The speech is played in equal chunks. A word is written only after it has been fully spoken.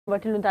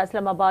वठलुंदा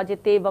इस्लामाबाद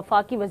जिते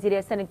वफाकी वजीर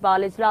अहसन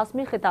इकबाल इजलास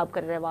में खिताब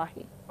कर रहा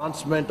है।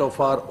 Advancement of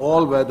our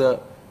all-weather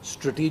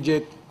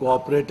strategic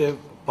cooperative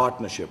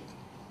partnership.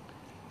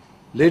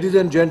 Ladies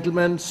and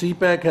gentlemen,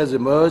 CPEC has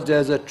emerged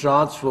as a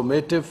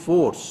transformative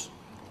force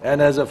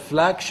and as a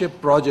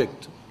flagship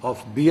project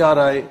of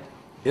BRI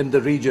in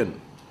the region,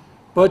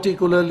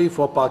 particularly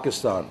for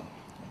Pakistan.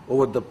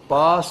 Over the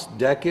past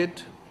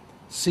decade,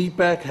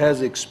 CPEC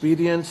has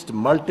experienced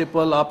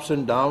multiple ups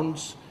and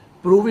downs,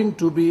 proving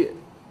to be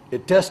a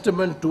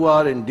testament to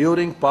our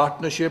enduring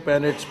partnership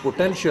and its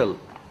potential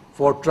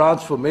for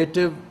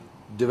transformative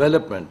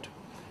development.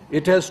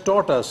 It has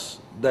taught us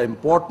the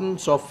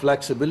importance of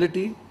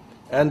flexibility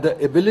and the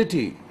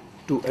ability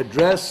to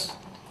address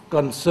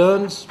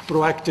concerns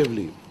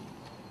proactively.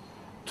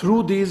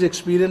 Through these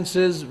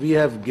experiences, we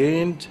have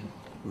gained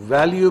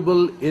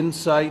valuable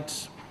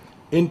insights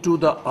into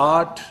the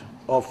art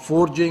of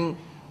forging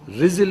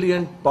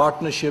resilient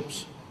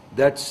partnerships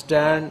that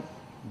stand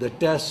the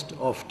test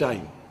of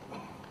time.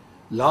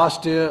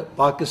 Last year,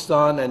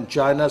 Pakistan and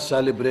China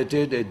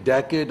celebrated a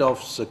decade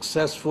of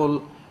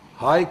successful,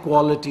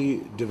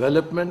 high-quality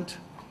development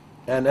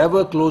and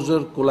ever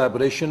closer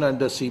collaboration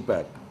under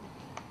CPEC.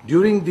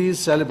 During these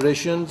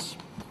celebrations,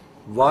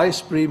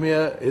 Vice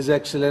Premier His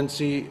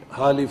Excellency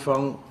Ha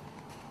Feng,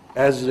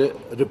 as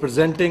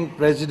representing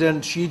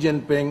President Xi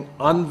Jinping,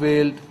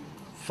 unveiled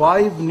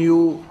 5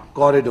 new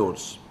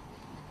corridors: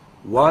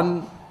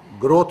 1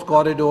 growth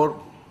corridor,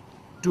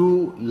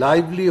 2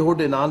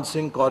 livelihood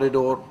enhancing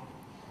corridor,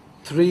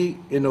 3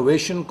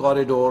 innovation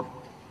corridor,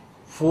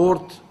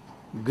 4th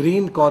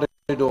green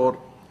corridor,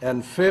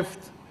 and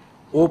 5th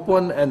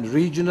open and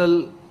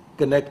regional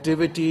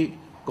connectivity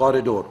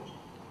corridor.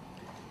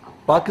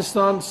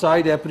 Pakistan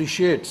side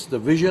appreciates the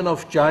vision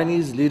of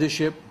Chinese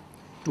leadership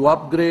to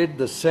upgrade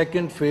the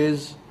second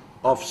phase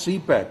of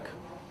CPEC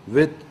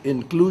with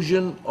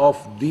inclusion of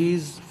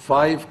these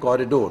 5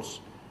 corridors,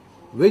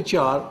 which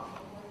are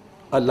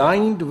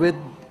aligned with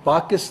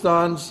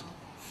Pakistan's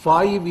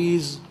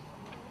 5Es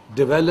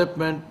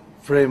development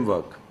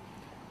framework.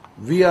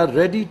 We are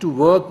ready to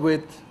work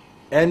with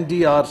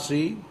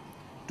NDRC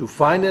to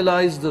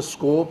finalize the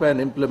scope and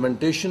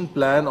implementation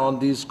plan on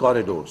these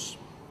corridors.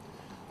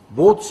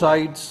 Both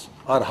sides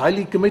are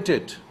highly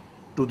committed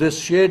to this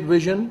shared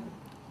vision,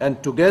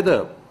 and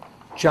together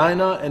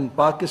China and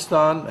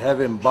Pakistan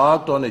have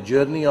embarked on a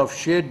journey of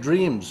shared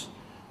dreams,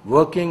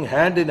 working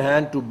hand in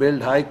hand to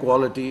build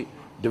high-quality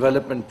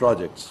development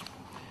projects.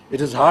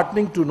 It is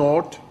heartening to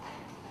note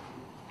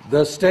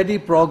the steady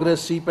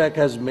progress CPEC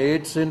has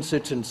made since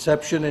its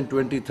inception in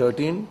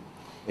 2013.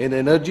 In the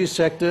energy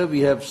sector, we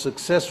have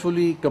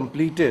successfully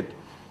completed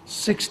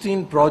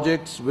 16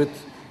 projects with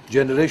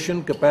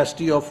generation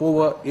capacity of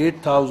over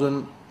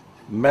 8,000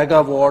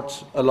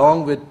 megawatts,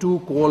 along with 2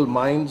 coal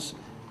mines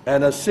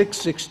and a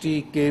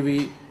 660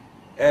 kV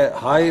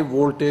high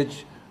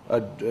voltage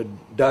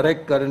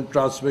direct current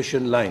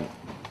transmission line.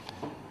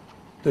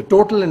 The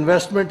total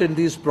investment in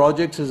these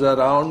projects is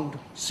around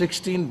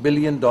 $16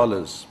 billion.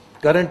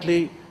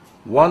 Currently,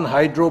 1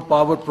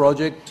 hydropower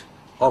project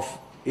of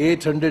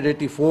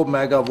 884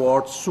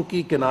 megawatts,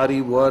 Suki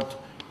Kenari, worth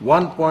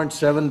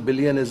 1.7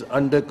 billion is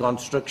under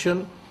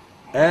construction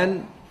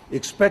and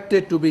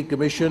expected to be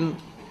commissioned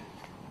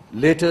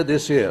later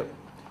this year.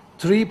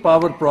 3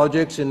 power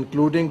projects,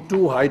 including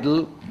 2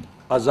 hydel,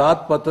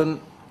 Azad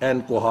Patan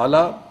and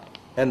Kohala,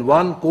 and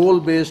 1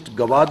 coal-based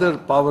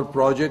Gwadar power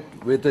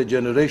project with a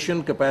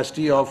generation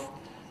capacity of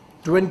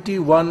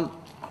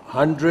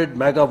 2,100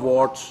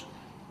 megawatts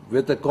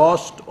with a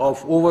cost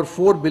of over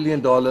 $4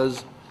 billion,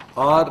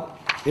 are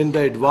in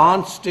the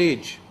advanced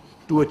stage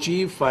to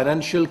achieve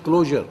financial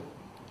closure,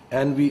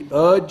 and we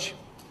urge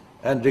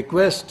and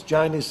request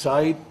Chinese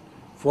side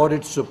for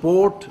its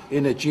support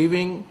in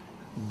achieving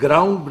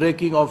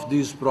groundbreaking of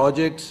these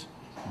projects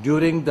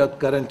during the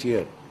current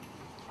year.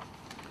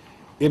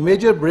 A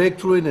major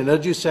breakthrough in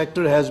energy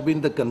sector has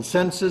been the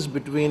consensus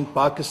between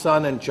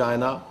Pakistan and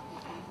China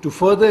to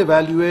further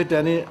evaluate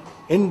an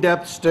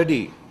in-depth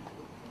study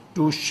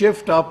to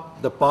shift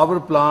up the power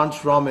plants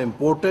from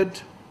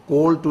imported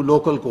coal to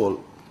local coal.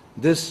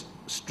 This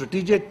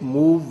strategic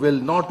move will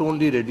not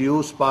only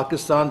reduce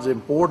Pakistan's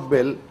import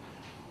bill,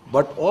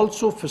 but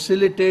also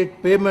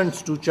facilitate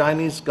payments to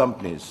Chinese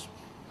companies.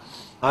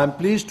 I am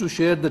pleased to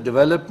share the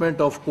development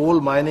of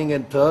coal mining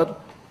in Thar,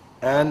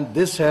 and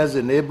this has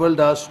enabled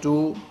us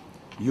to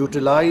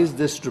utilize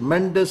this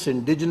tremendous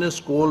indigenous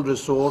coal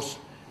resource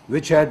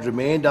which had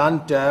remained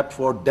untapped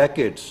for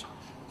decades,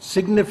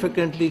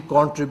 significantly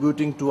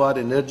contributing to our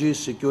energy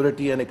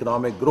security and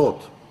economic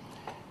growth.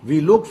 We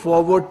look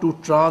forward to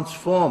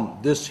transform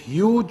this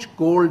huge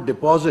coal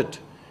deposit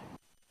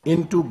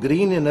into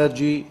green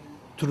energy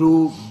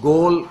through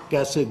coal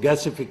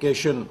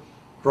gasification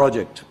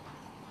project.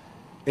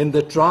 In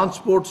the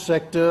transport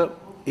sector,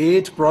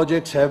 8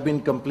 projects have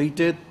been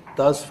completed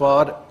thus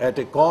far at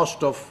a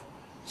cost of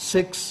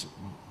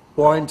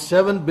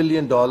 $6.7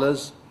 billion,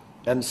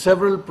 and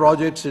several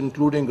projects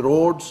including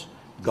roads,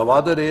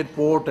 Gwadar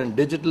Airport and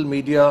digital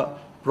media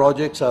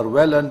projects are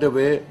well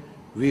underway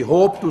We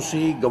hope to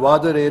see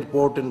Gwadar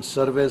Airport in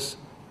service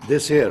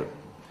this year.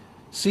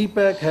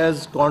 CPEC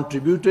has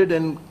contributed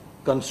in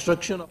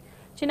construction.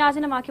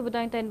 नाज़रीन माखे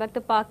ॿुधायूं त इन वक़्तु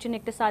पाक चीन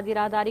इक़्तिसादी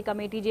राहदारी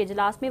committee जे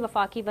इजलास में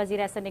वफ़ाक़ी वज़ीर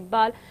अहसन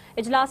इक़बाल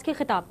इजलास खे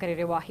ख़िताब करे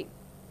रहियो आहे।